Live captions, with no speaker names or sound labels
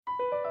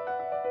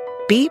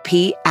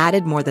BP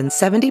added more than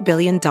 $70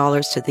 billion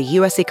to the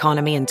U.S.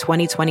 economy in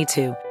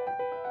 2022.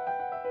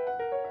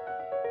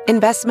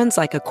 Investments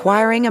like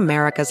acquiring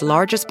America's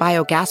largest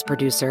biogas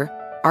producer,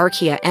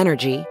 Archaea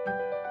Energy,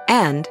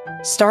 and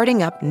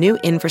starting up new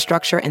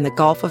infrastructure in the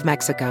Gulf of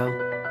Mexico.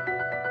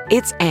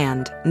 It's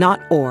and,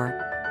 not or.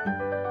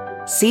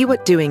 See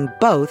what doing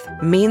both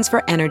means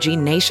for energy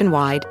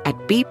nationwide at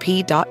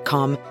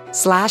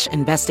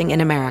bp.com/investing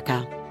in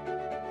America.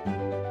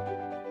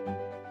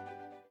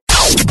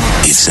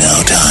 It's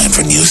now time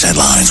for news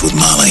headlines with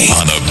Molly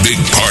on the Big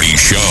Party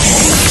Show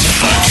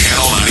on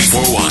Channel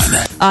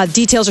 94.1.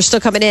 Details are still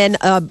coming in.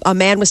 A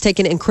man was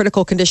taken in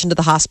critical condition to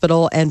the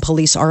hospital, and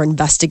police are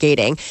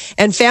investigating.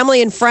 And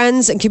family and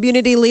friends and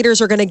community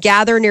leaders are going to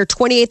gather near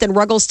 28th and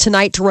Ruggles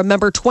tonight to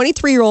remember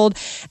 23-year-old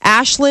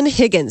Ashlyn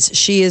Higgins.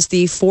 She is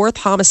the fourth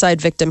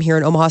homicide victim here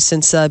in Omaha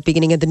since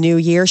beginning of the new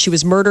year. She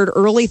was murdered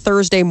early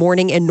Thursday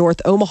morning in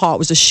North Omaha. It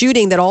was a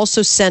shooting that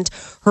also sent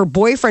her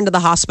boyfriend to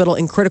the hospital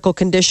in critical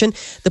condition.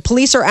 The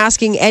police are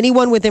asking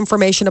anyone with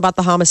information about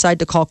the homicide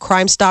to call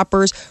Crime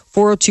Stoppers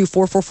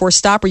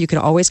 402-444-STOP, or you can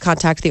always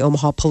contact the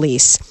Omaha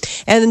Police.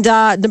 And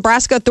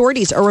Nebraska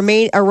authorities are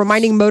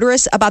reminding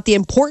motorists about the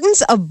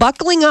importance of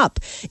buckling up.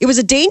 It was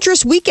a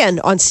dangerous weekend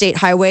on state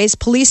highways.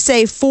 Police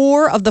say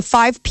 4 of the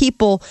 5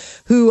 people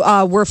who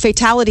were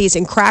fatalities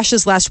in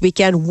crashes last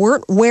weekend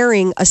weren't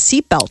wearing a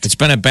seatbelt. It's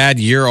been a bad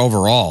year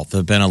overall. There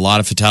have been a lot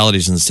of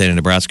fatalities in the state of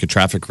Nebraska,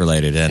 traffic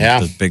related, and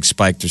the big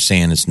spike they're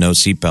seeing is no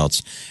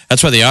seatbelts.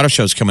 That's why the auto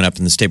show is coming up,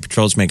 and the state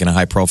patrol is making a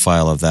high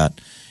profile of that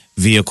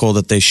vehicle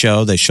that they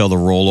show. They show the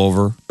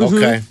rollover.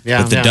 Okay.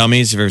 Yeah. With the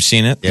dummies. Have you ever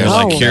seen it? Yeah. They're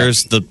like,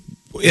 here's the,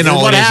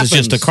 all it is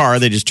just a car.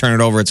 They just turn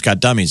it over. It's got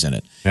dummies in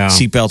it. Yeah.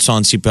 Seatbelts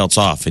on, seatbelts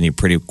off. And you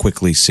pretty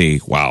quickly see,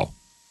 wow.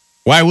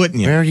 Why wouldn't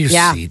you? Where do you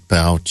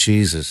seatbelt?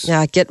 Jesus.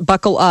 Yeah,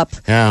 buckle up.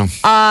 Yeah.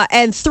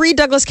 And 3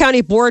 Douglas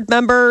County board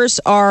members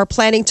are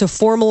planning to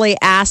formally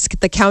ask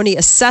the county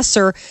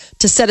assessor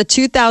to set a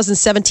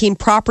 2017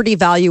 property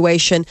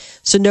valuation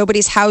so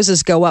nobody's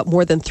houses go up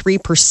more than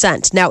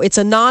 3%. Now, it's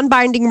a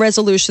non-binding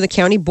resolution. The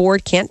county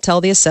board can't tell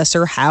the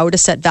assessor how to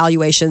set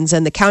valuations.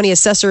 And the county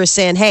assessor is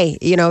saying, hey,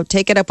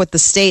 take it up with the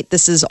state.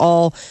 This is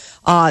all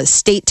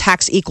state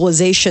tax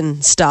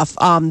equalization stuff.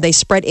 They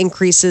spread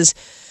increases.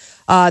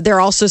 They're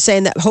also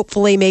saying that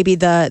hopefully maybe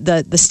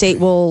the state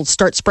will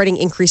start spreading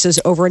increases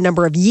over a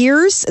number of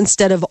years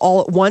instead of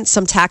all at once.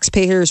 Some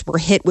taxpayers were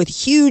hit with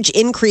huge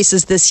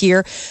increases this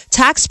year.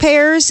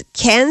 Taxpayers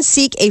can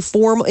seek a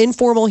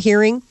informal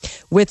hearing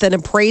with an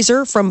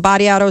appraiser from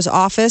Badiato's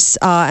office,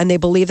 and they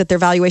believe that their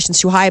valuation is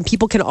too high. And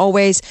people can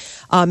always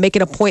make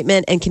an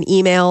appointment and can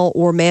email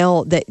or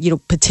mail that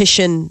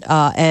petition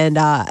and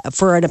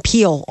for an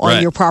appeal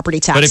on your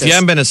property taxes. But if you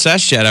haven't been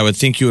assessed yet, I would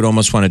think you would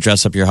almost want to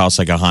dress up your house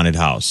like a haunted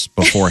house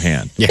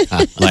beforehand.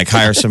 Like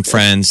hire some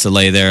friends to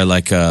lay there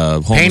like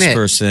a homeless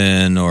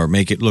person, or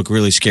make it look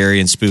really scary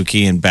and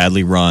spooky and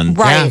badly run.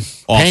 Right. Yeah.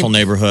 Awful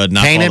neighborhood,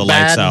 knock all the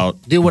lights out.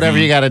 Do whatever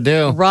you got to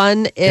do.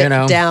 Run it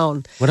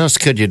down. What else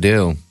could you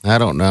do? I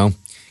don't know.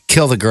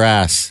 Kill the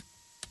grass.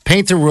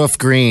 Paint the roof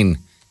green.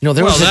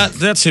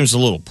 That seems a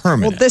little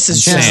permanent. Well, this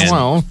is just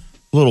a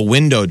little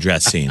window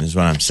dressing is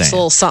what I'm saying. a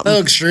little something.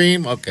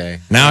 Extreme. Okay.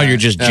 Now you're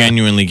just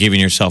genuinely giving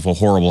yourself a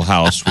horrible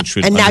house, which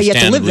would And now you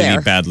have to live there.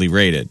 be badly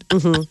rated.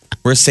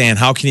 We're saying,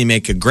 how can you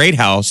make a great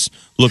house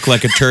look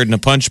like a turd in a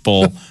punch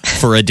bowl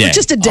for a day? For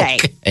just a day.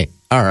 Okay.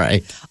 All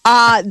right.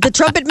 The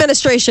Trump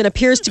administration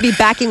appears to be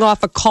backing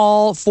off a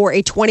call for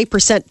a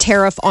 20%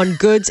 tariff on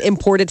goods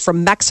imported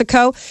from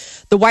Mexico.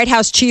 The White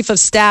House chief of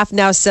staff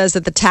now says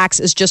that the tax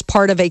is just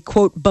part of a,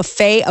 quote,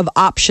 buffet of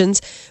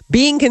options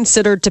being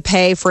considered to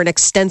pay for an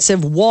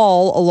extensive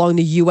wall along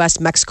the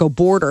U.S.-Mexico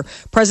border.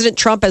 President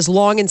Trump has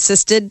long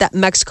insisted that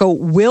Mexico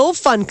will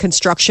fund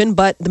construction,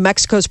 but the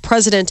Mexico's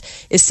president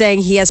is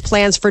saying he has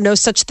plans for no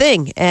such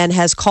thing and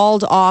has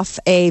called off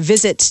a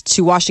visit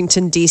to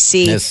Washington,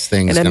 D.C. This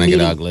thing's going to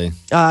get ugly.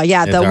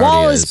 The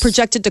wall is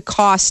projected to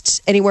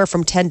cost anywhere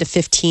from $10 to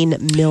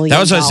 $15 million. That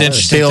was what's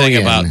interesting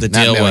thing about the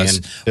deal was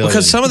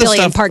because some of the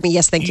stuff. Pardon me.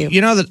 Yes, thank you.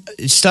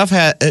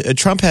 That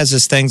Trump has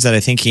his things that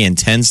I think he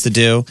intends to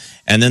do,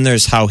 and then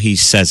there's how he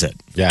says it.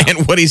 Yeah.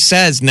 And what he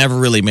says never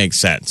really makes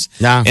sense.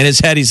 No. In his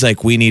head, he's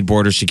like, "We need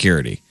border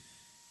security,"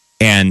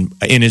 and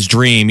in his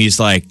dream, he's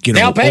like,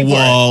 a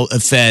wall, a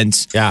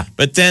fence. Yeah.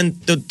 But then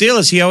the deal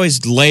is, he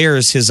always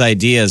layers his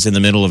ideas in the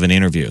middle of an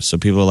interview, so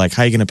people are like,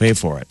 "How are you going to pay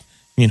for it?"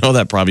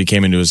 That probably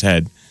came into his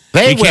head.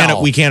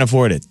 We can't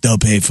afford it. They'll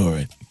pay for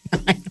it.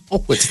 I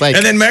know. It's like,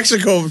 and then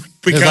Mexico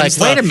becomes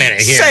wait a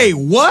minute here. Say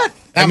what?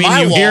 At you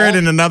my hear wall. it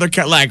in another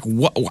like,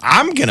 what?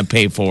 I'm going to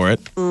pay for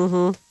it.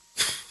 Mm-hmm.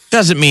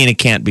 Doesn't mean it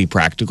can't be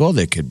practical.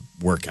 They could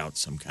work out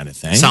some kind of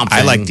thing.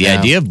 I like the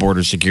idea of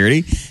border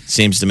security.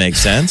 Seems to make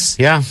sense.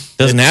 Yeah.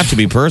 Doesn't have to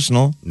be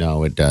personal.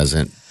 No, it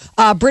doesn't.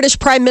 British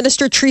Prime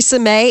Minister Theresa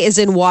May is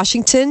in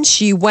Washington.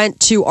 She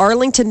went to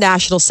Arlington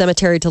National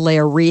Cemetery to lay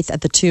a wreath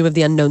at the tomb of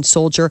the unknown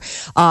soldier.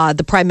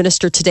 The Prime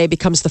Minister today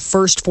becomes the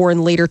first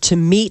foreign leader to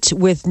meet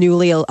with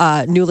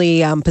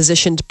newly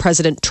positioned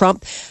President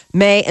Trump.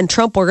 May and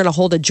Trump are going to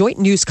hold a joint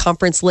news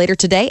conference later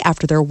today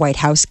after their White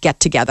House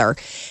get-together.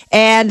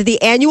 And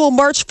the annual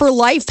March for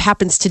Life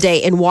happens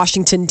today in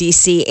Washington,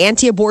 D.C.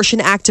 Anti-abortion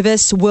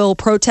activists will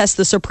protest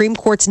the Supreme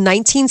Court's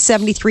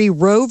 1973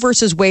 Roe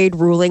versus Wade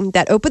ruling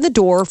that opened the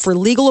door for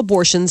legal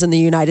abortions in the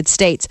United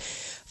States.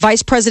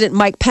 Vice President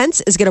Mike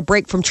Pence is going to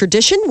break from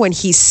tradition when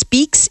he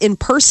speaks in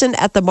person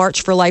at the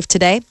March for Life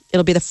today.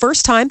 It'll be the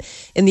first time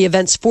in the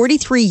event's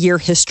 43-year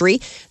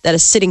history that a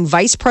sitting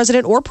vice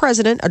president or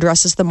president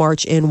addresses the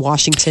march in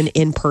Washington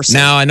in person.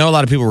 Now, I know a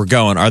lot of people were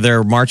going. Are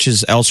there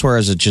marches elsewhere, or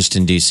is it just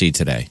in D.C.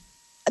 today?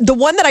 The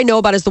one that I know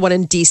about is the one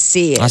in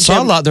D.C. I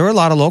saw a lot. There were a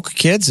lot of local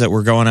kids that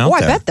were going out there.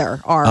 Oh, I bet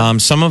there are.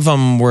 Some of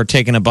them were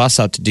taking a bus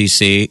out to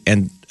D.C.,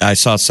 and I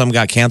saw some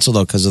got canceled,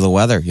 though, because of the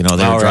weather. You know,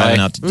 they were driving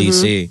out to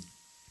D.C.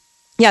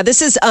 Yeah,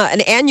 this is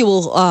an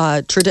annual.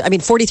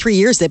 43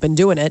 years they've been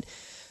doing it.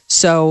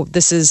 So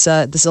this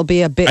will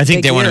be a big. I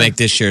think they want to year. make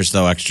this year's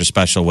though extra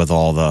special with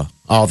all the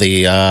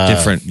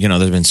different.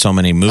 There's been so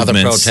many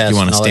movements. You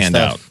want to stand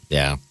out.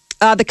 Yeah.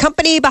 The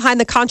company behind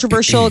the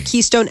controversial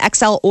Keystone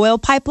XL oil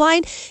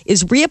pipeline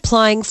is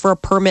reapplying for a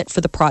permit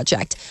for the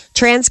project.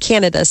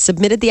 TransCanada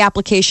submitted the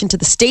application to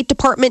the State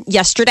Department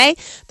yesterday.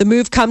 The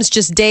move comes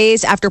just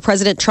days after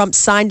President Trump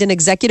signed an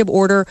executive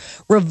order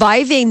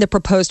reviving the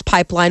proposed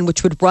pipeline,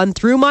 which would run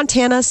through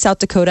Montana, South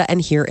Dakota,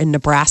 and here in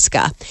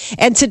Nebraska.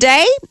 And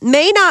today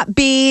may not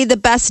be the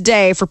best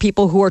day for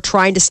people who are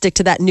trying to stick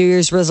to that New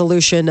Year's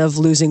resolution of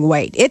losing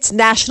weight. It's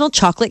National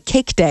Chocolate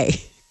Cake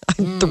Day.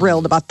 I'm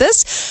thrilled about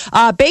this.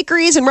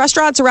 Bakeries and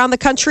restaurants around the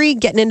country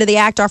getting into the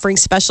act, offering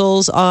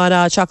specials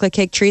on chocolate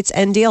cake treats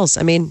and deals.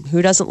 I mean,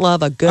 who doesn't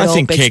love a good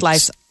old big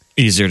slice?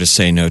 Easier to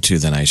say no to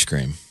than ice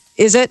cream.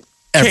 Is it?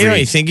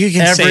 You think you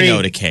can say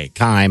no to cake?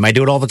 Time. I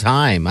do it all the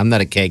time. I'm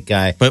not a cake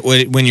guy. But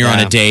when you're on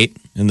a date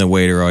and the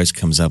waiter always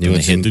comes up and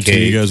they hint, do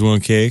you guys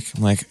want cake?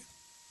 I'm like,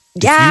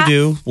 yeah. If you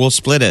do, we'll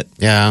split it.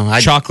 Yeah.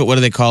 Chocolate, what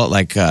do they call it?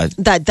 Like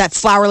that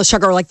flourless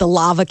sugar, or like the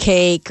lava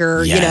cake,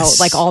 or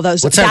like all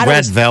those. What's that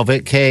red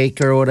velvet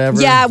cake or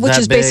whatever? Yeah, which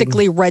is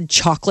basically red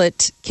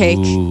chocolate cake.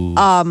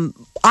 I'm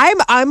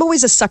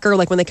always a sucker.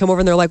 Like when they come over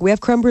and they're like, "We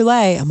have creme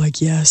brulee." I'm like,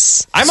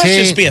 "Yes." I must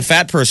just be a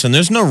fat person.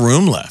 There's no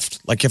room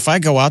left. Like if I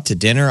go out to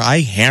dinner,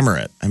 I hammer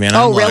it. I mean,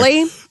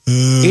 really?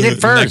 Eat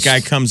it first. That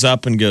guy comes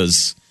up and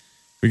goes,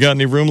 "We got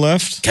any room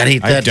left?" Gotta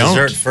eat that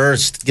dessert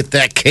first. Get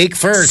that cake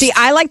first. See,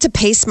 I like to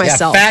pace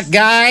myself. Yeah, fat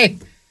guy.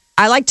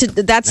 I like to.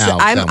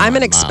 I'm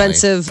an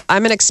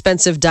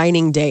expensive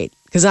dining date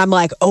because I'm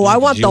like, I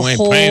want the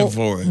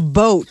whole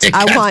boat.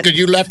 I want. Because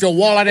you left your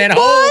wallet at home.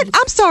 What?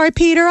 I'm sorry,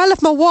 Peter. I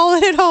left my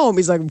wallet at home.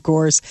 He's like, of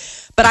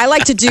course. But I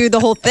like to do the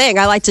whole thing.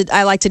 I like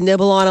to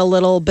nibble on a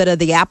little bit of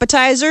the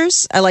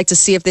appetizers. I like to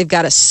see if they've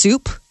got a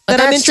soup that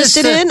I'm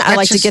interested in. I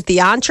like to get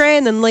the entree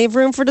and then leave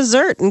room for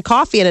dessert and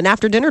coffee and an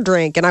after dinner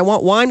drink. And I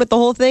want wine with the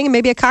whole thing and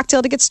maybe a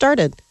cocktail to get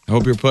started. I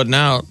hope you're putting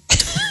out.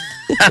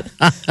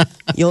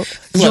 You'll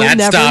that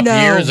never stopped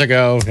know. years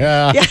ago.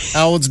 Yeah.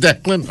 How old's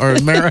Declan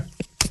or Mara?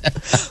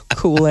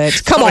 Cool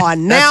it. Come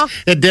on now.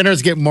 The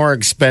dinners get more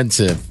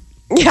expensive.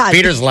 Yeah.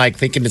 Peter's like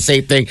thinking the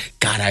same thing.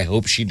 God, I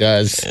hope she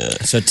does.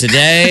 So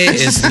today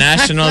is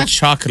National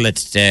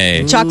Chocolate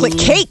Day. Chocolate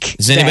Cake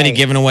Is anybody Day.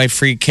 giving away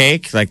free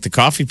cake like the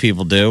coffee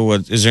people do?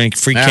 Is there any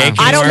free cake?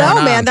 I don't anywhere?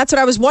 know, man. That's what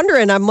I was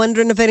wondering. I'm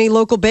wondering if any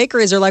local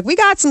bakeries are like, we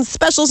got some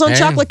specials on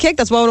chocolate cake.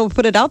 That's why we'll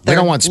put it out there. We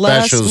don't want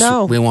Let us specials.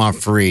 know. We want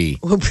free.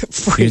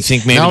 Free. You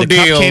think maybe No the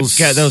deals.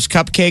 those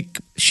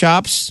cupcake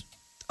shops?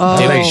 Oh,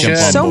 They should.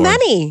 so on board.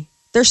 many.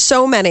 There's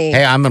so many.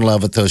 Hey, I'm in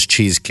love with those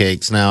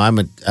cheesecakes now.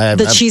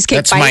 The cheesecake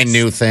That's my bites?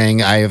 new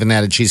thing. I haven't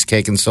had a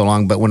cheesecake in so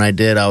long, but when I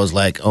did, I was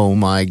like, oh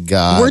my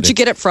God. Where'd you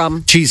get it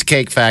from?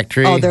 Cheesecake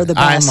Factory. Oh, they're the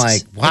best. I'm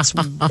like,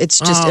 wow. It's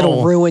just,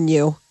 it'll ruin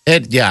you.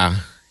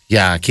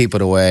 Yeah, keep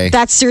it away.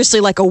 That's seriously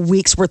like a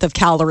week's worth of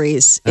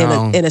calories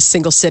in a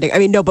single sitting. I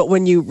mean, no, but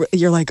when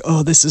you're like,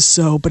 oh, this is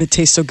but it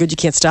tastes so good, you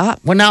can't stop.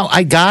 Well, now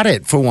I got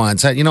it for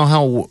once. You know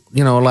how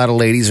a lot of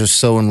ladies are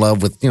so in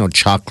love with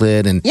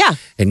chocolate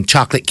and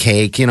chocolate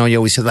cake. You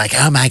always say like,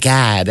 oh my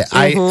God.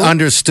 I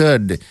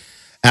understood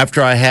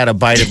after I had a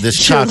bite of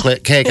this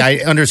chocolate cake.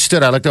 I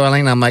understood. I looked at Eileen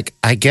and I'm like,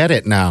 I get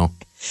it now.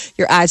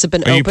 Your eyes have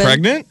been Are open. you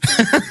pregnant?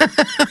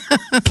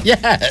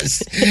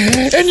 Yes,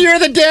 and you're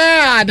the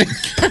dad.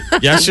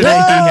 Yesterday he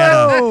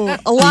had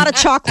a lot of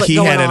chocolate he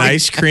going had an on.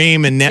 ice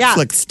cream and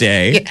Netflix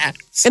day.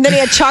 Yes. And then he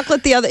had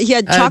chocolate he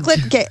had chocolate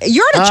cake.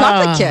 You're on a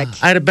chocolate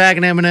kick. I had a bag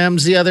of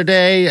M&Ms the other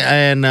day,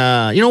 and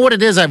you know what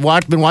it is? I've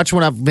been watching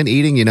what I've been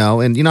eating,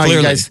 and you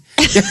Clearly. guys.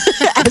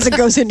 As it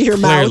goes into your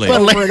Clearly.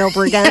 mouth over and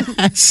over again.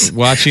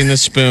 Watching the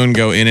spoon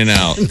go in and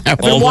out. I've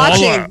been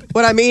watching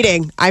what I'm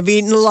eating. I've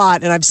eaten a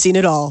lot and I've seen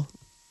it all.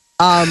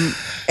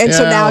 And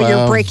so now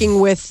you're breaking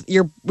with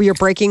you're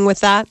breaking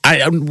with that.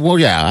 Well,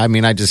 yeah. I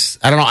mean, I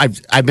don't know.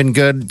 I've been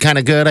kind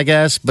of good, I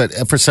guess. But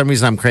for some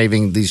reason, I'm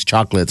craving these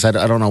chocolates. I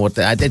don't know what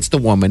it's the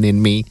woman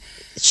in me.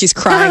 She's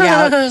crying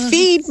out,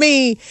 "Feed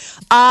me!"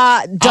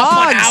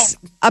 Dogs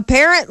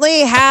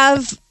apparently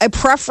have a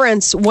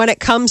preference when it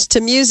comes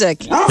to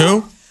music.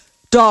 Who?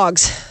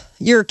 Dogs.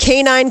 your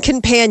canine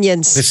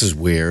companions. This is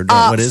weird.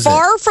 What is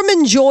far it? from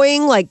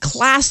enjoying like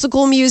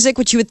classical music,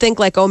 which you would think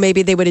like, oh,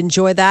 maybe they would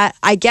enjoy that.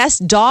 I guess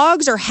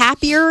dogs are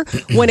happier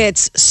when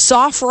it's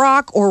soft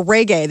rock or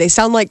reggae. They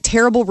sound like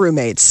terrible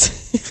roommates.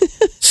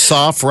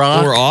 Soft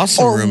rock? Or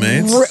awesome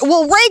roommates.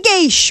 Well,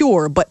 reggae,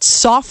 sure, but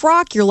soft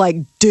rock, you're like,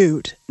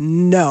 dude,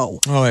 no.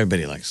 Oh,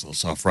 everybody likes a little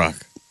soft rock.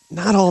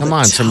 Not all the time. Come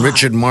on, some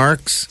Richard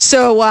Marx.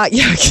 So,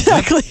 yeah,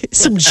 exactly.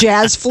 Some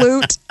jazz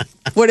flute.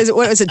 What is it?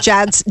 What is it?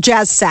 Jazz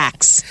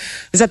sax.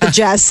 Is that the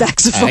jazz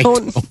saxophone? I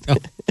don't know.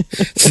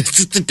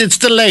 It's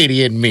the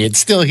lady in me. It's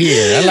still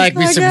here. I like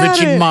me some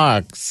Richard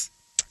Marx.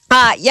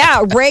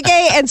 Yeah,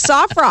 reggae and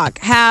soft rock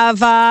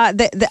have,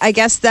 I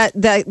guess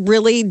that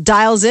really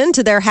dials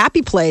into their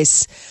happy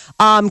place.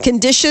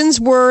 Conditions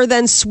were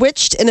then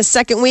switched in a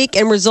second week,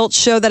 and results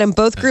show that in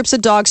both groups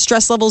of dogs,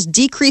 stress levels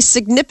decreased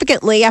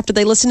significantly after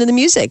they listen to the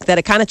music, that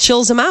it kind of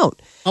chills them out.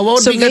 Oh,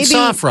 what would be good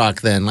soft rock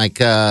then? Like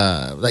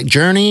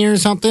Journey or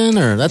something?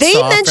 Or that's they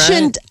soft,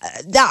 mentioned,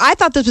 right? I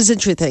thought this was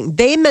interesting.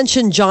 They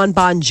mentioned John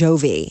Bon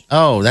Jovi.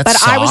 Oh, that's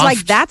soft. But I was like,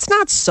 that's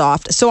not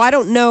soft. So I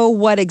don't know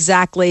what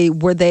exactly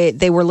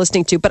they were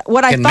listening to. But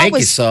what I Can thought make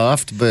was you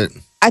soft, but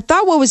I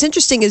thought what was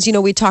interesting is,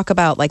 we talk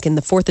about like in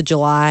the 4th of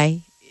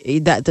July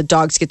that the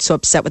dogs get so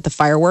upset with the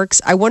fireworks.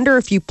 I wonder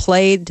if you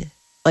played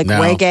like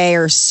reggae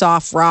or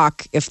soft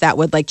rock, if that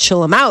would like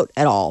chill them out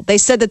at all. They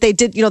said that they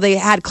did, they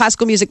had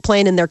classical music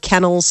playing in their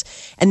kennels.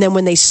 And then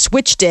when they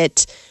switched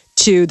it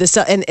to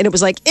the, and it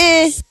was like,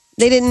 they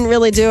didn't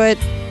really do it.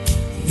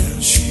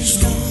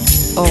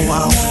 Oh,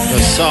 wow. the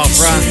soft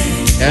rock.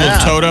 Yeah.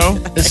 Little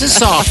Toto. This is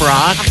soft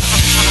rock.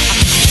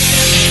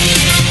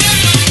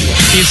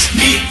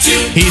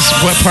 He's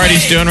what part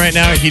he's doing right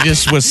now? He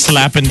just was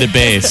slapping the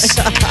bass.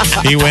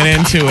 He went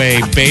into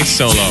a bass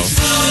solo.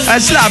 I'm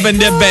slapping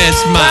the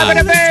bass, man. Slapping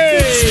the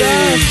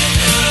bass.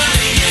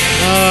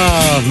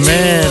 Oh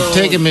man,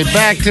 taking me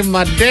back to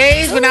my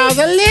days when I was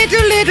a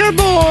little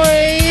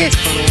boy.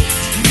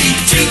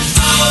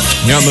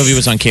 You know what movie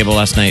was on cable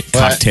last night?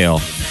 What? Cocktail.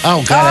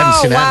 Oh God, I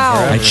haven't seen that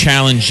in I forever.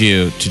 challenge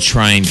you to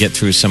try and get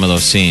through some of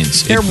those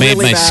scenes. They're It made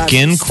really my bad.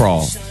 skin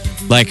crawl.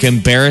 Like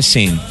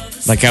embarrassing.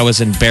 Like I was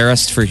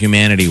embarrassed for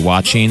humanity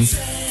watching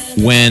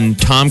when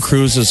Tom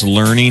Cruise is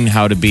learning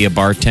how to be a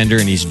bartender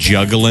and he's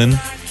juggling.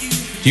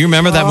 Do you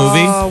remember that movie?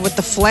 Oh, with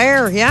the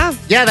flare, yeah.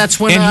 Yeah, that's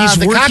when And he's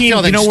the working,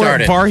 cocktail thing what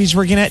started. bar he's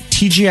working at?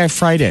 TGI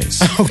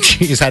Fridays. Oh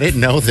jeez, I didn't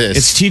know this.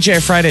 It's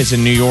TGI Fridays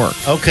in New York.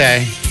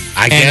 Okay.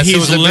 I And guess it he's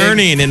was a big-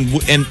 learning,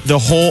 and the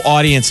whole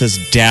audience is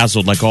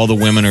dazzled. Like all the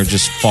women are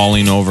just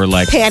falling over.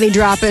 Like Panty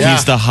dropping.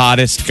 he's the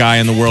hottest guy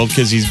in the world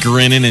because he's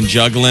grinning and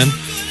juggling.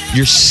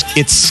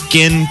 It's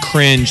skin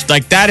cringe.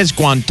 Like that is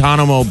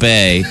Guantanamo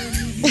Bay.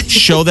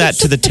 Show that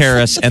to the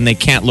terrorists, and they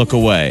can't look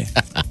away.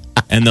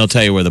 And they'll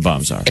tell you where the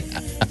bombs are.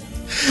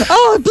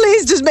 Oh,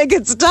 please just make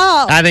it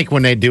stop. I think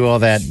when they do all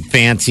that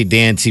fancy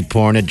dancy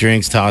pouring of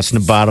drinks, tossing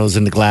the bottles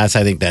in the glass,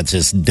 I think that's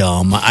just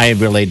dumb. I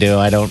really do.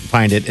 I don't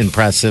find it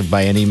impressive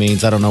by any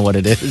means. I don't know what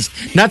it is.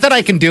 Not that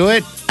I can do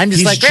it. I'm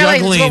just He's like, really,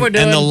 that's juggling, what we're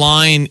doing. and the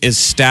line is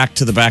stacked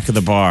to the back of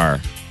the bar.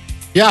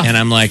 yeah. And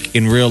I'm like,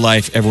 in real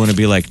life, everyone would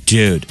be like,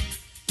 dude,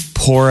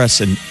 pour us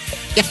a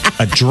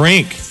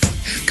drink.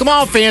 Come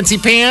on, fancy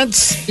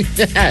pants.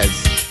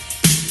 Yes.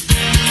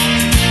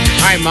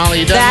 All right, Molly,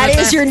 you done That with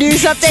is your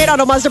news update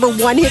on Omaha's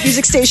 #1 hit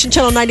music station,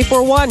 Channel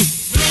 94.1. You right,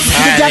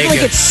 can definitely there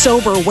you get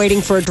sober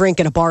waiting for a drink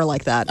in a bar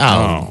like that.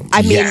 Oh,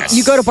 I mean, yes.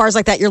 you go to bars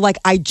like that, you're like,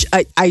 I'm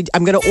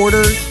going to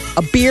order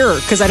a beer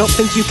because I don't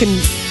think you can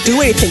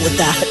do anything with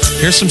that.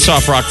 Here's some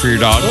soft rock for your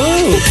dog.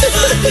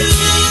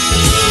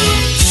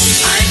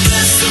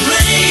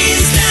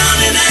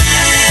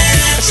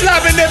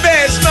 Slapping the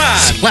bass, man.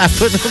 Slap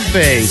with the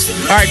bass.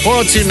 All right,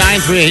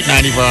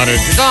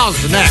 402-938-9400.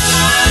 Calls the next.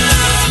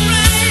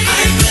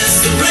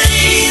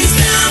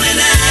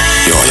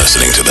 You're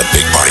listening to The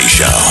Big Party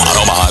Show on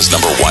Omaha's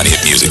 #1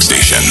 hit music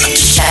station.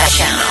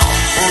 Channel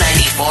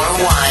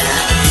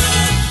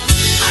 94.1.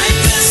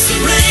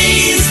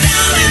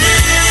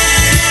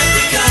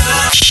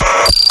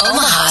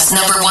 Omaha's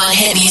 #1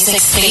 hit music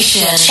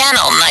station.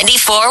 Channel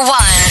 94.1.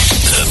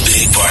 The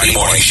Big Party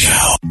Morning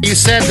Show. You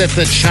said that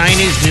the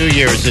Chinese New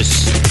Year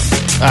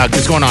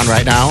is going on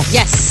right now.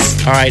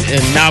 Yes. All right,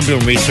 and now I'm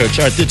doing research.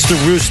 All right, it's the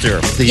rooster.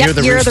 The year of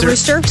the Year of rooster. the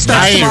Rooster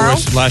starts I- tomorrow.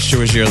 Last year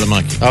was Year of the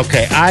Monkey.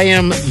 Okay, I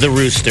am the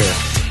rooster.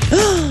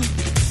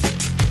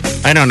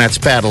 I know that's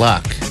bad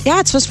luck. Yeah,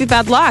 it's supposed to be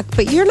bad luck,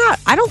 but you're not.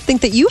 I don't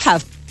think that you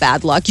have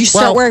bad luck. You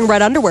start Well, wearing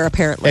red underwear,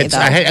 apparently, It's, though.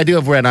 I do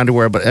have red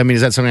underwear, but I mean,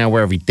 is that something I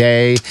wear every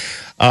day?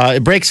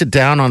 It breaks it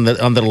down on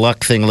the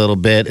luck thing a little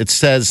bit. It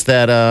says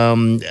that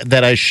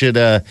that I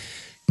should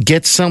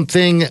get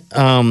something,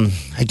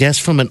 I guess,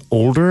 from an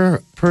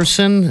older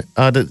person.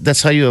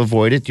 That's how you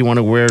avoid it. You want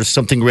to wear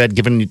something red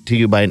given to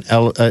you by an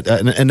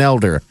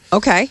elder.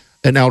 Okay.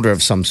 An elder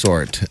of some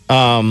sort.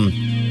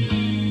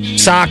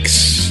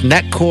 Socks,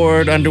 neck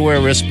cord, underwear,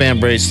 wristband,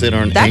 bracelet, or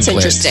an That's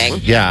anklet. interesting.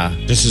 Yeah.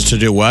 This is to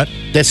do what?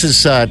 This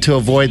is to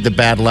avoid the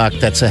bad luck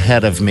that's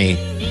ahead of me.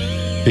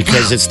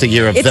 Because it's the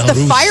year of the rooster. It's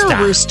the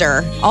fire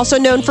rooster, also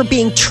known for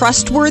being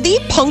trustworthy,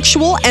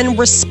 punctual, and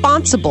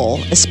responsible,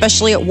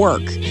 especially at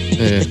work. Are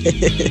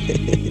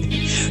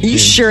you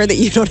sure that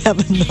you don't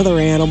have another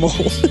animal?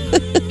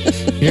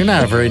 You're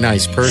not a very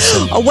nice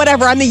person. Oh,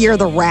 whatever. I'm the year of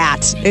the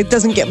rat. It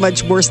doesn't get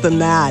much worse than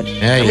that.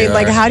 Yeah, I mean,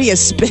 like, how do you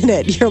spin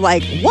it? You're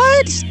like,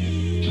 what?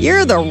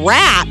 You're the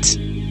rat.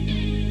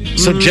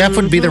 So Jeff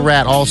would be the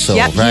rat also,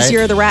 yep, right? He's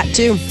year of the rat,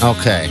 too.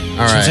 Okay. All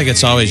right. Seems like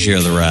it's always year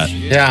of the rat.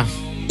 Yeah.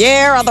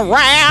 Year of the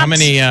rat. How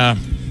many?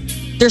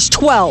 There's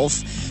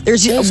 12.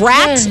 There's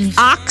rat,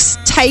 ox,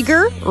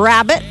 tiger,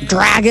 rabbit,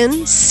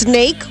 dragon,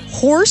 snake,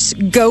 horse,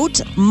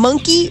 goat,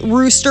 monkey,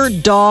 rooster,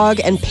 dog,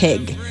 and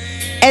pig.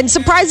 And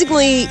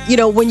surprisingly,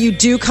 when you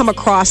do come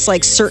across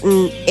like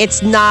certain,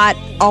 it's not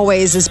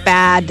always as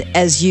bad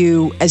as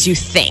you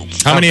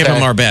think. How many of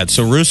them are bad?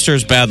 So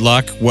rooster's bad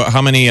luck.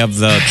 How many of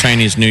the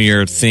Chinese New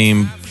Year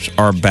theme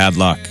are bad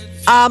luck?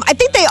 I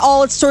think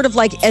it's sort of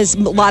like as a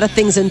lot of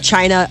things in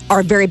China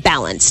are very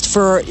balanced.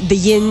 For the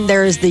yin,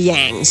 there's the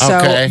yang.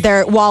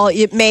 So while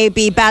it may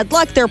be bad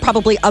luck, there are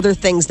probably other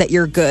things that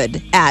you're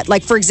good at.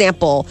 Like, for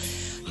example,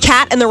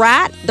 cat and the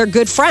rat, they're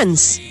good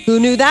friends. Who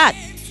knew that?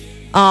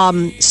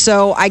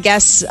 So I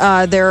guess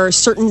there are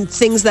certain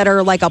things that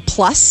are like a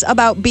plus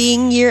about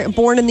being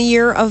born in the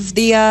year of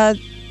the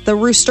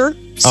rooster.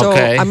 So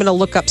I'm going to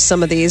look up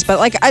some of these. But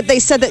like they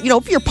said that,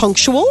 if you're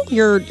punctual,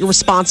 you're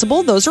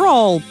responsible. Those are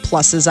all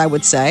pluses, I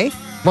would say.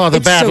 Well, the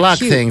bad luck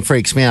thing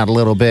freaks me out a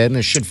little bit, and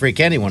it should freak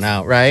anyone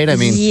out, right? I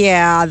mean,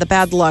 yeah, the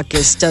bad luck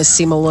does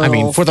seem a little. I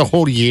mean, for the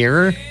whole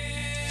year.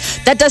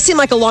 That does seem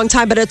like a long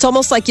time, but it's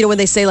almost like, when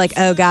they say like,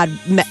 oh God,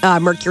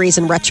 Mercury's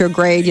in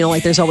retrograde,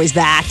 like there's always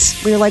that.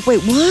 Where you're like,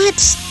 wait,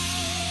 what?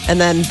 And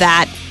then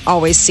that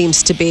always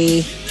seems to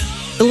be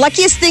the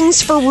luckiest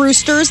things for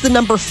roosters, the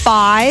number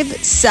 5,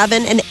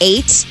 7, and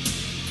 8.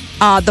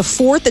 The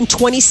 4th and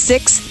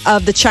 26th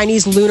of the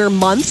Chinese lunar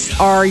month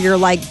are your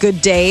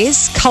good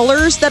days.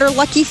 Colors that are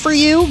lucky for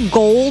you: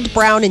 gold,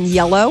 brown, and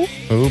yellow.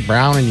 Ooh,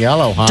 brown and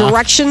yellow, huh?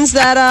 Directions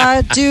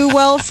that do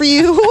well for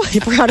you: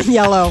 brown and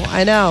yellow.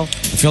 I know.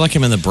 I feel like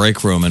I'm in the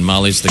break room and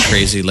Molly's the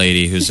crazy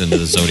lady who's into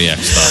the zodiac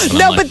stuff.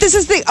 No, but this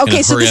is the so hurry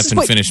this up is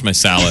and finish my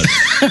salad.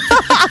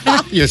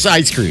 Yes,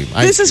 ice cream.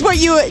 This is what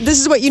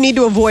you need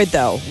to avoid,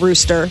 though,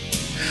 rooster.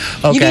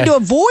 Okay. You need to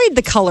avoid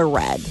the color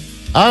red.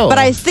 Oh. But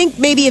I think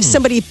maybe if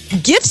somebody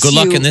gifts Good you...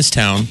 luck in this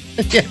town.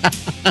 Yeah,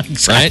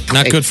 exactly. Right?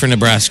 Not good for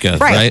Nebraska,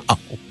 right? Oh.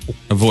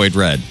 Avoid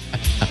red.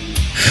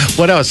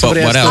 What else? What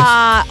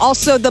else?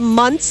 Also, the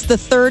months, the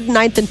 3rd,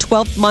 9th, and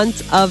 12th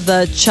month of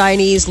the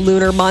Chinese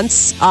lunar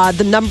months,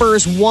 the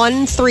numbers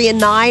 1, 3, and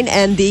 9,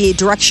 and the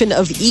direction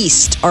of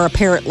east are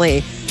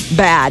apparently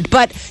bad.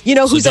 But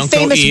who's a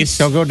famous... Go east.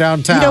 Don't go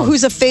downtown. You know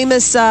who's a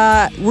famous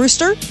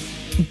rooster?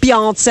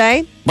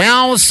 Beyonce.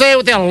 Beyonce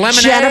with the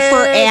lemonade.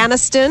 Jennifer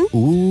Aniston.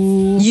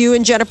 Ooh. You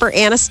and Jennifer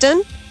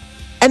Aniston.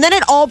 And then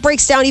it all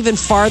breaks down even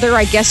farther.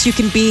 I guess you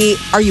can be,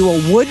 are you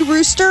a wood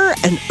rooster,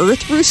 an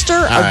earth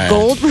rooster, a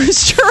gold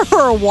rooster,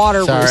 or a water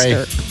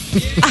rooster?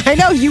 I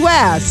know, you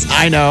asked.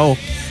 I know.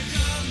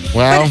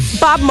 Well. But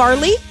Bob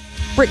Marley,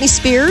 Britney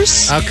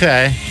Spears.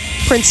 Okay.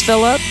 Prince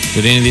Philip.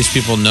 Did any of these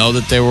people know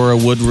that they were a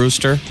wood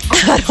rooster?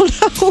 I don't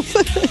know.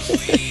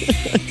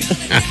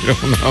 I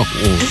don't know.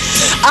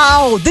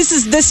 Oh,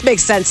 this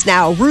makes sense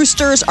now.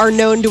 Roosters are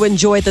known to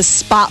enjoy the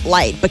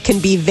spotlight, but can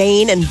be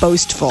vain and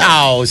boastful.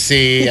 Oh,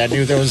 see, I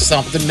knew there was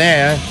something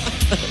there.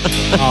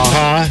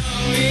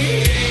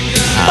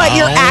 But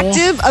you're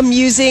active,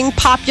 amusing,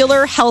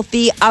 popular,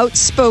 healthy,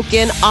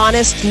 outspoken,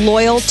 honest,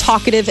 loyal,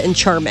 talkative, and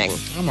charming.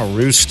 I'm a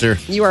rooster.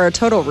 You are a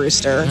total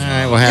rooster. All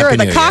right, well, happy You're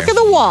the New cock Year. of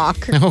the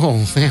walk.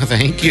 Oh, yeah,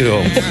 thank you.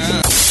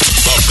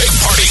 The Big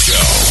Party Show.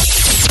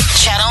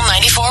 Channel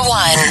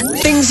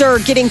 94.1. Things are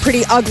getting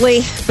pretty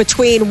ugly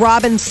between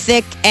Robin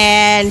Thicke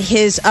and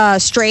his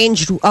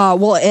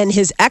and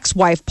his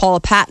ex-wife, Paula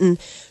Patton.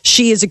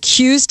 She has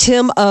accused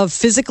him of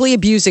physically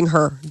abusing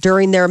her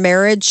during their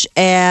marriage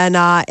and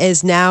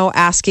is now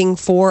asking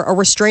for a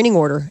restraining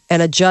order.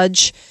 And a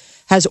judge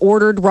has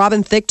ordered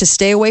Robin Thicke to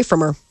stay away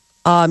from her.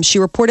 She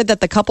reported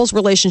that the couple's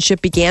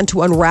relationship began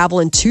to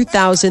unravel in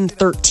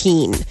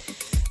 2013.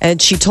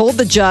 And she told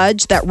the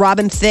judge that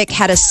Robin Thicke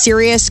had a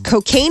serious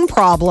cocaine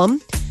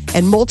problem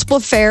and multiple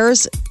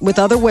affairs with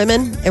other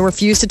women and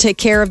refused to take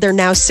care of their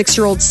now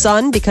 6-year-old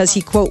son because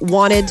he, quote,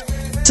 wanted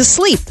to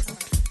sleep.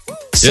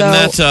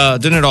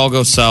 Didn't it all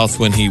go south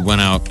when he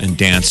went out and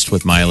danced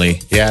with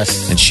Miley?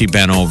 Yes. And she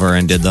bent over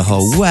and did the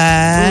whole what?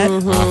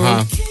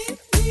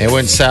 Mm-hmm. It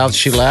went south,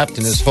 she left,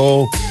 and his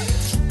whole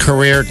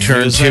career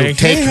turned to like,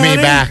 take me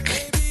back.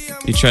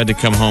 He tried to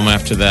come home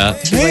after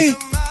that. Hey,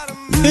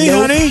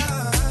 honey,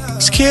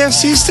 is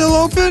KFC still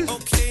open?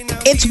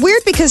 It's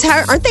weird because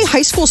aren't they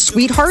high school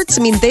sweethearts?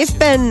 I mean, they've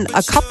been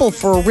a couple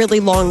for a really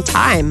long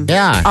time.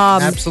 Yeah,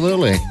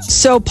 absolutely.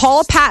 So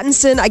Paula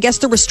Pattinson, I guess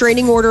the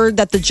restraining order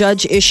that the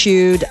judge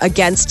issued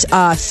against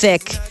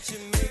Thicke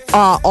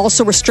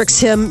also restricts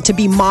him to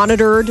be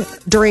monitored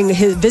during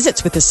his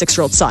visits with his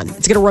 6-year-old son.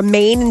 It's going to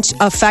remain in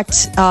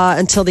effect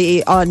until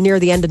the near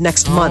the end of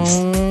next month.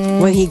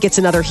 when he gets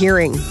another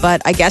hearing.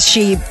 But I guess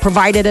she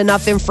provided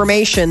enough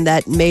information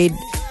that made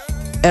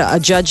a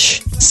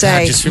judge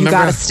say, you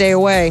got to stay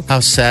away. How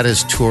sad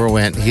his tour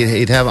went.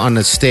 He'd have on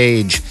the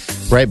stage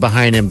right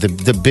behind him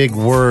the big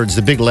words,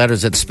 the big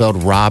letters that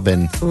spelled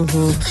Robin.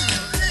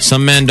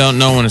 Some men don't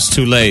know when it's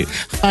too late.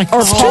 Or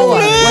Paula,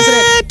 wasn't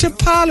it? To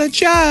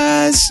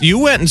apologize. You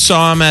went and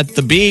saw him at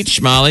the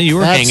beach, Molly. You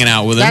were hanging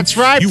out with him. That's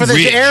right, for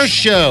the air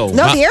show.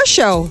 No, the air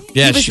show.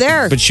 Yeah, he was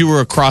there. But you were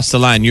across the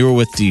line. You were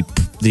with the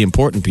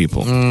important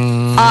people.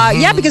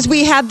 Yeah, because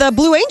we had the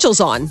Blue Angels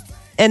on.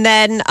 And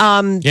then,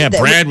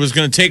 Brad was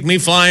going to take me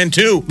flying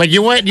too. But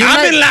you went.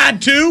 I've been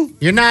lied to.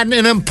 You're not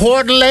an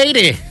important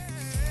lady.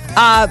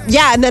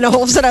 And then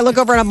all of a sudden I look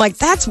over and I'm like,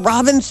 that's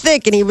Robin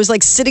Thicke. And he was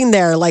like sitting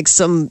there like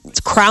some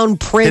crown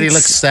prince. Did he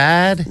look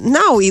sad?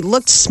 No, he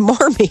looked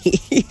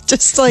smarmy.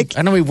 Just like.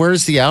 I know he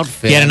wears the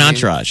outfit. He had an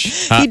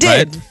entourage. He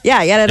did. Right?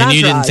 Yeah, he had an entourage. And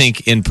you didn't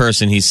think in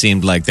person he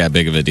seemed like that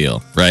big of a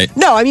deal, right?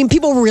 No, I mean,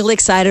 people were really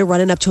excited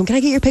running up to him. Can I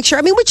get your picture?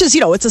 I mean, which is,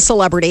 it's a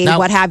celebrity,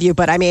 what have you.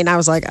 But I mean, I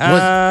was like,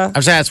 I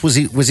was asked, was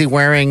he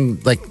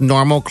wearing like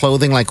normal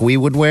clothing like we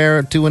would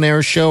wear to an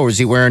air show? Or is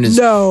he wearing his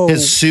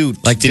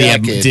suit? Like, did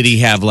he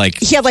have like.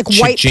 He had like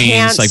white jeans,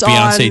 pants like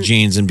Beyonce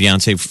jeans and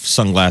Beyonce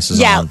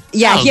sunglasses on.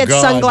 Yeah, he had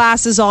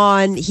sunglasses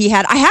on.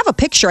 I have a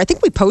picture. I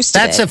think we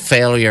posted That's a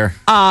failure.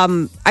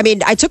 I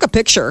mean, I took a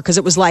picture because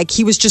it was like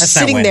he was just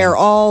sitting there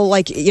all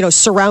like,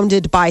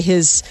 surrounded by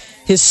his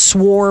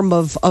swarm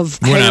of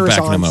We're not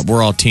backing him up.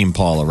 We're all Team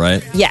Paula,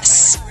 right?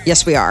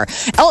 Yes, we are.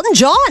 Elton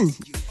John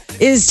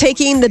is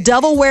taking The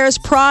Devil Wears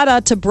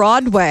Prada to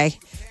Broadway.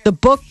 The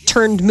book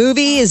turned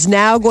movie is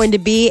now going to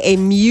be a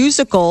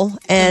musical,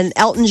 and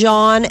Elton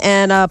John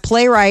and a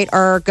playwright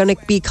are going to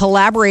be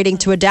collaborating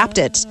to adapt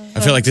it.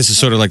 I feel like this is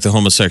sort of like the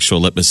homosexual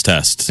litmus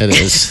test. It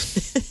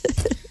is.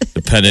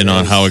 Depending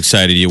on how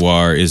excited you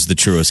are is the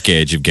truest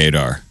gauge of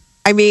gaydar.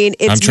 I mean,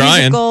 it's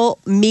musical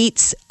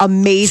meets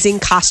amazing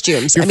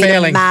costumes. You're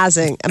failing.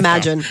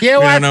 Imagine. You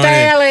are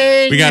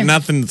failing. We got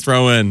nothing to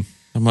throw in.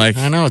 I'm like,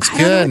 I know, it's good.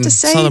 I don't know what to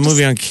say. Saw the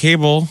movie on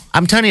cable.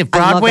 I'm telling you, if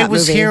Broadway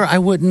was here, I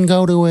wouldn't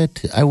go to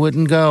it. I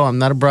wouldn't go. I'm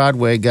not a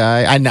Broadway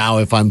guy. I know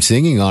if I'm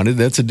singing on it,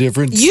 that's a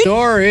different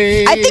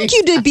story. I think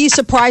you'd be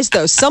surprised,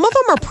 though. Some of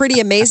them are pretty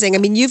amazing. I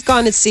mean, you've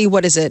gone to see,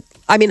 what is it?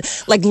 I mean,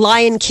 like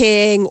Lion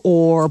King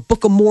or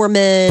Book of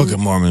Mormon. Book of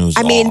Mormon was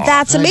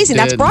that's amazing.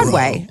 That's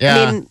Broadway. Yeah.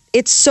 I mean,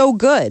 it's so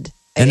good.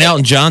 And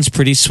Elton John's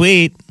pretty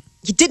sweet.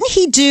 Didn't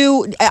he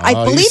do? I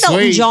believe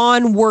Elton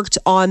John worked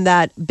on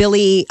that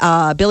Billy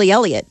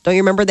Elliot. Don't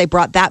you remember? They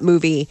brought that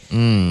movie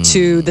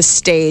to the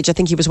stage. I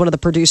think he was one of the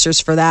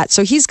producers for that.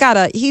 So he's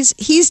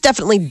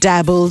definitely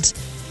dabbled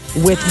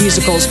with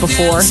musicals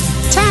before.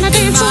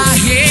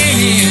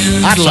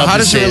 I'd love how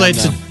to does it relate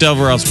to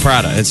Devil Wears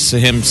Prada? It's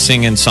him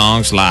singing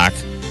songs like.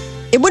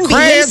 It wouldn't be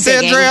him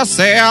singing.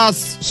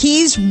 Dresses.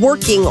 He's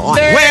working on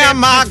it. Wear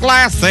my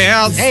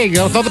glasses. There you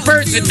go. Throw the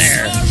purse in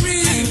there.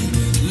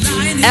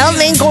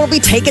 Elton ain't going to be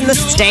taking the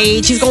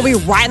stage. He's going to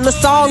be writing the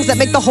songs that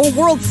make the whole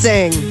world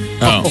sing.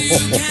 Oh. All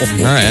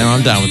right,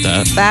 I'm down with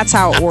that. That's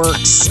how it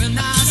works.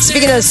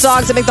 Speaking of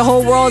songs that make the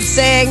whole world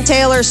sing,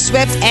 Taylor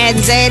Swift and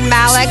Zayn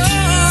Malik.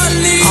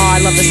 Oh, I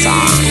love this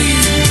song.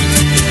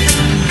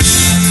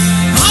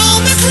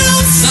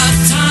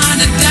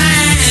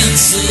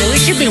 We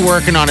should be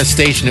working on a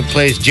station that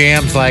plays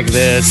jams like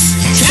this.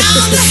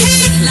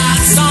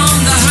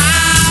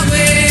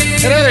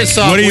 Another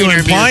song. What are you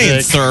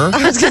implying, sir?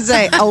 I was going to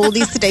say,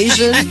 oldie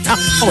station.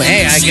 Oh,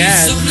 hey, I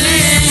guess.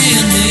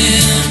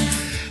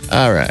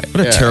 All right.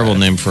 What a terrible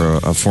name for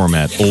a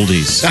format,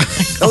 oldies.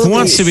 Who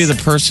wants to be the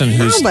person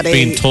who's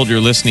being told you're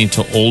listening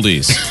to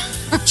oldies?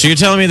 So you're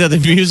telling me that the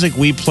music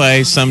we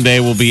play someday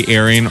will be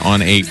airing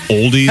on a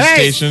oldies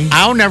station?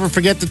 I'll never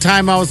forget the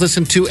time I was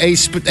listening to a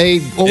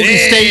oldie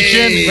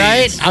station,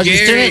 right? I'll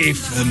just do it.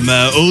 From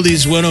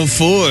Oldies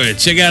 104.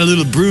 Check out a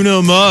little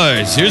Bruno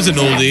Mars. Here's an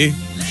oldie.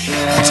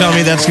 You telling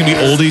me that's going to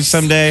be oldies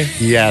someday?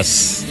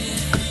 Yes.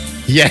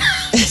 Yeah.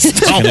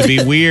 It's going to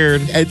be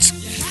weird. It's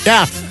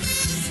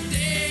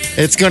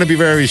going to be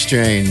very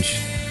strange.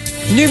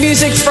 New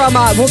music from,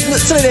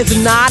 something that's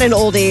not an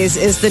oldies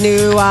is the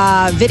new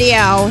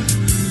video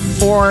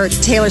for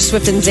Taylor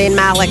Swift and Zayn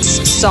Malik's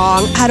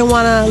song, I Don't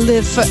Want to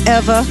Live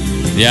Forever.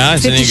 Yeah,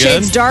 is it any 50 good?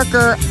 Shades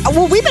Darker.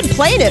 Well, we've been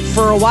playing it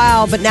for a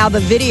while, but now the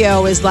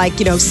video is like,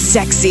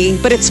 sexy.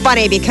 But it's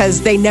funny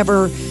because they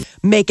never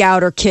make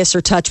out or kiss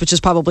or touch, which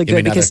is probably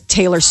good because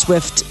Taylor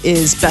Swift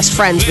is best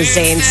friends with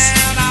Zayn's.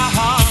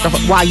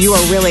 Wow, you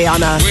are really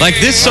on a... Like,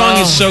 this song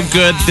is so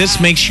good, this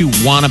makes you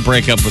want to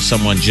break up with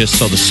someone just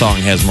so the song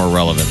has more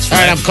relevance. Right?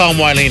 All right, I'm calling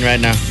Wileen right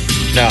now.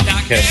 No,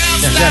 okay.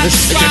 Yeah, this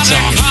is a good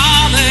song.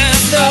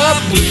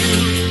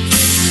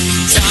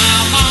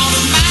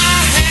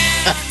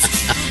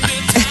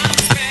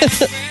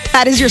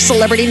 That is your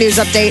celebrity news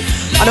update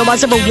on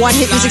Omaha's #1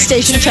 hit music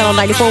station, Channel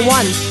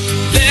 94.1.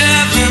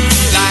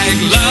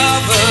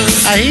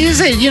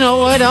 You know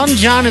what? Elton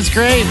John is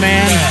great,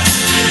 man.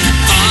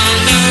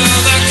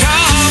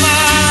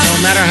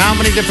 No matter how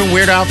many different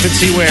weird outfits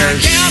he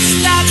wears.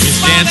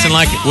 He's dancing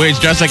he's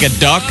dressed like a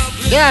duck?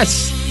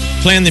 Yes.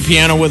 Playing the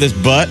piano with his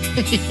butt.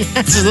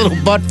 That's his little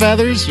butt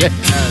feathers. Yeah.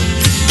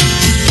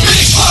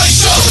 Big Party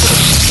Show.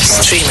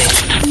 Streaming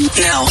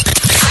now.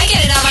 I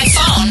get it on my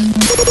phone.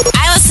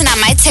 I listen on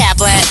my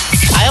tablet.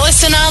 I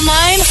listen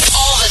online